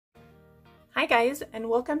Hi guys, and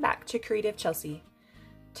welcome back to Creative Chelsey.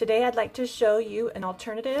 Today I'd like to show you an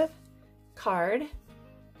alternative card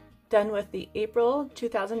done with the April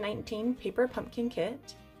 2019 Paper Pumpkin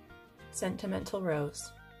Kit, Sentimental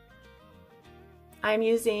Rose. I'm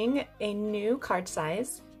using a new card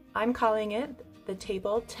size. I'm calling it the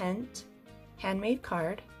Table Tent Handmade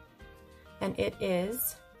Card, and it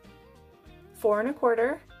is 4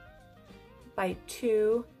 1/4 by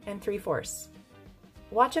 2 3/4.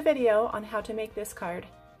 Watch a video on how to make this card.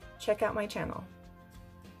 Check out my channel.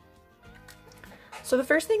 So the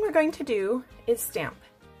first thing we're going to do is stamp.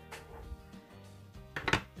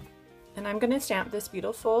 And I'm going to stamp this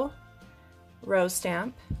beautiful rose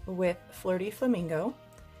stamp with Flirty Flamingo.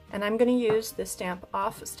 And I'm going to use the stamp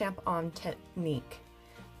off, stamp on technique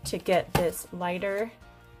to get this lighter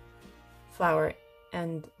flower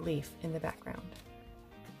and leaf in the background.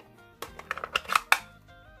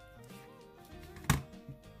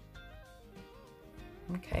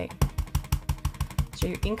 Okay, so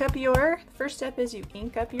you ink up first step is you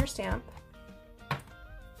ink up your stamp,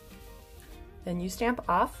 then you stamp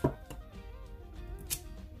off.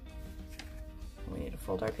 We need to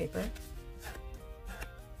fold our paper,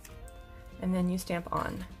 and then you stamp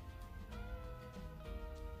on.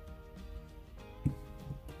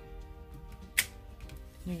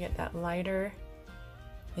 You get that lighter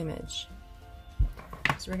image.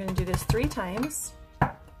 So we're going to do this 3 times.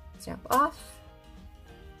 Stamp off,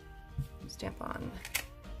 stamp on,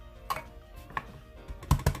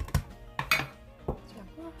 stamp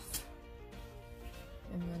off,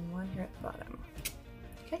 and then one here at the bottom.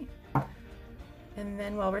 Okay, and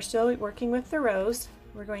then while we're still working with the rose,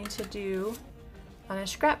 we're going to do, on a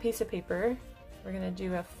scrap piece of paper, we're going to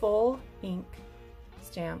do a full ink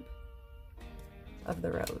stamp of the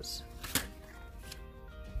rose.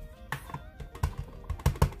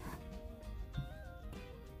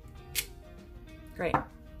 Great.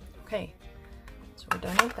 Okay, so we're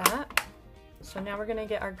done with that. So now we're going to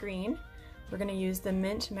get our green. We're going to use the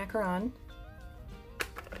Mint Macaron.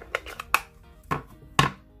 And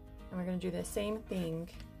we're going to do the same thing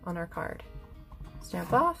on our card.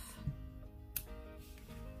 Stamp off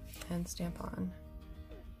and stamp on.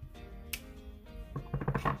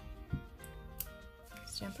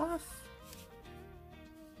 Stamp off,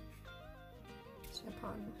 stamp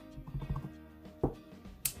on,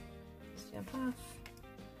 stamp off.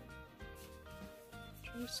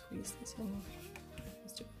 Try to squeeze this in.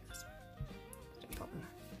 Let's do this. Stamp on.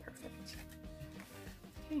 Perfect.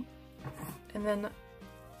 Okay. And then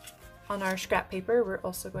on our scrap paper, we're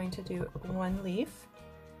also going to do 1 leaf,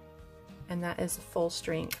 and that is full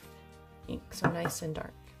strength ink, so nice and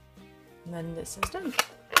dark. And then this is done.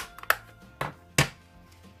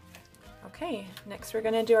 Okay, next we're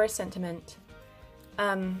going to do our sentiment.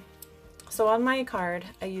 So on my card,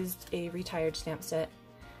 I used a retired stamp set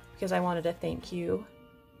because I wanted a thank you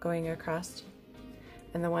going across,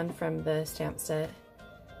 and the one from the stamp set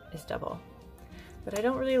is double. But I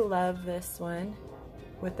don't really love this one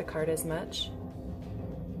with the card as much.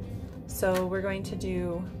 So we're going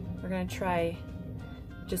to try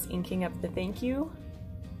just inking up the thank you,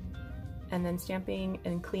 and then stamping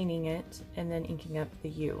and cleaning it, and then inking up the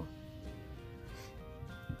U,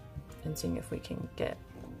 and seeing if we can get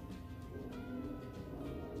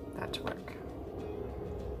that to work.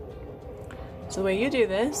 So the way you do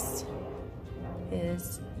this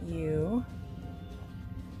is you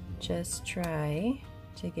just try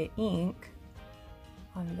to get ink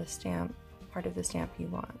on the stamp, part of the stamp you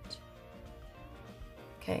want.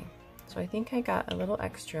 Okay, so I think I got a little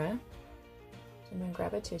extra. So I'm going to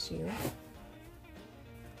grab a tissue,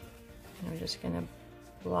 and I'm just going to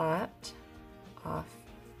blot off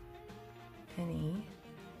any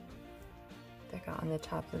that got on the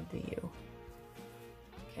top of the U.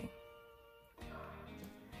 Okay.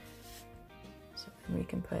 So then we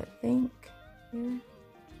can put thank here.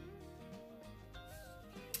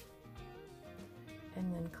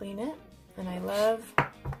 And then clean it. And I love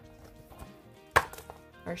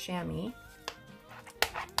our chamois.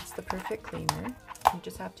 It's the perfect cleaner. You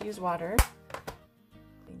just have to use water.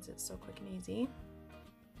 Cleans it so quick and easy.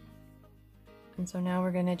 And so now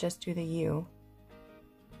we're going to just do the U.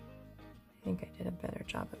 I think I did a better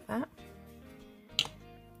job of that.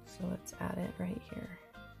 So let's add it right here.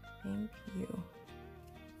 Thank you.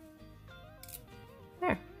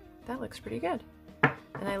 There, that looks pretty good.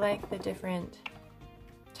 And I like the different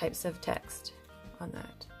types of text on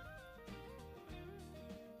that.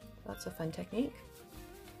 That's a fun technique.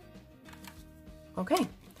 Okay,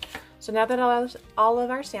 so now that all of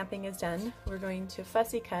our stamping is done, we're going to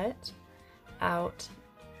fussy cut out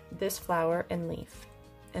this flower and leaf.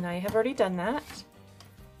 And I have already done that.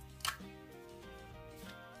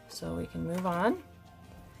 So we can move on.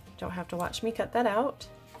 Don't have to watch me cut that out.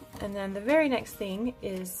 And then the very next thing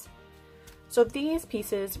is, so these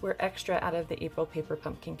pieces were extra out of the April Paper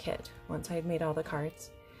Pumpkin kit once I had made all the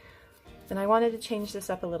cards. And I wanted to change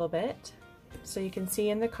this up a little bit. So you can see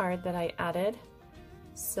in the card that I added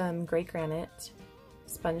some gray granite,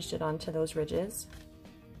 sponged it onto those ridges.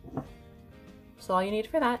 So all you need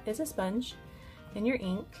for that is a sponge and your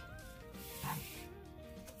ink.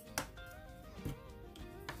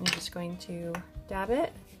 I'm just going to dab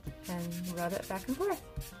it and rub it back and forth.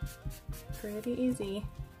 Pretty easy.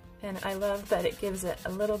 And I love that it gives it a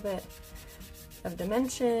little bit of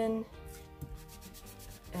dimension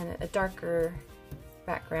and a darker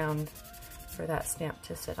background for that stamp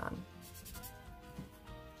to sit on.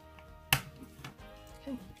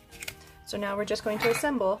 Okay, so now we're just going to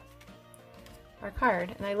assemble our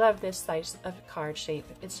card, and I love this size of card shape.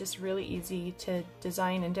 It's just really easy to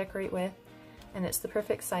design and decorate with, and it's the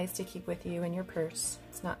perfect size to keep with you in your purse.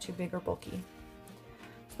 It's not too big or bulky.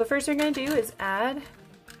 So the first thing we're going to do is add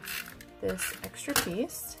this extra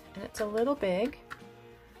piece, and it's a little big,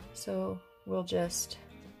 so we'll just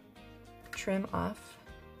trim off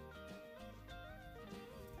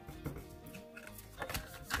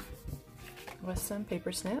with some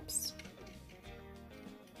paper snips.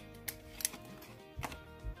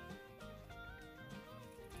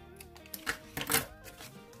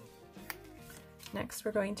 Next,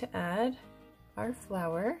 we're going to add our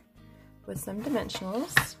flower with some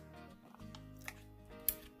dimensionals.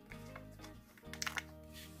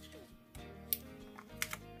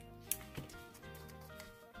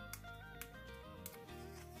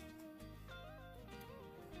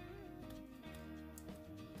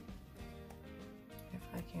 If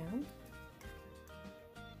I can.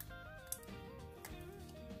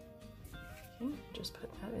 Okay, just put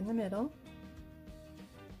that in the middle.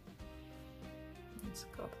 Let's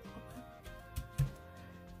go up a little bit.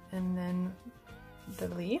 And then the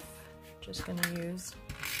leaf, just going to use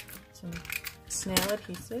some Snail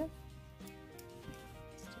Adhesive.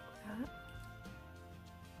 Stick that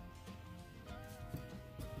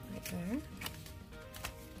right there.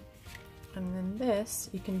 And then this,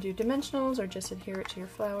 you can do dimensionals or just adhere it to your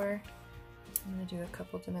flower. I'm going to do a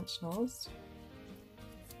couple dimensionals.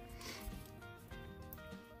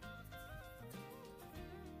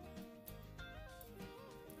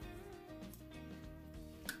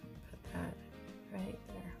 Right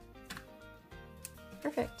there.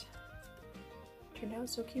 Perfect. Turned out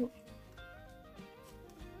so cute.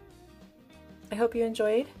 I hope you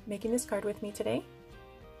enjoyed making this card with me today.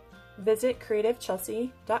 Visit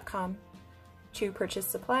creativechelsey.com to purchase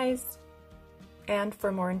supplies and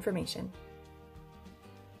for more information.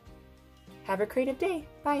 Have a creative day.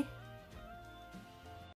 Bye.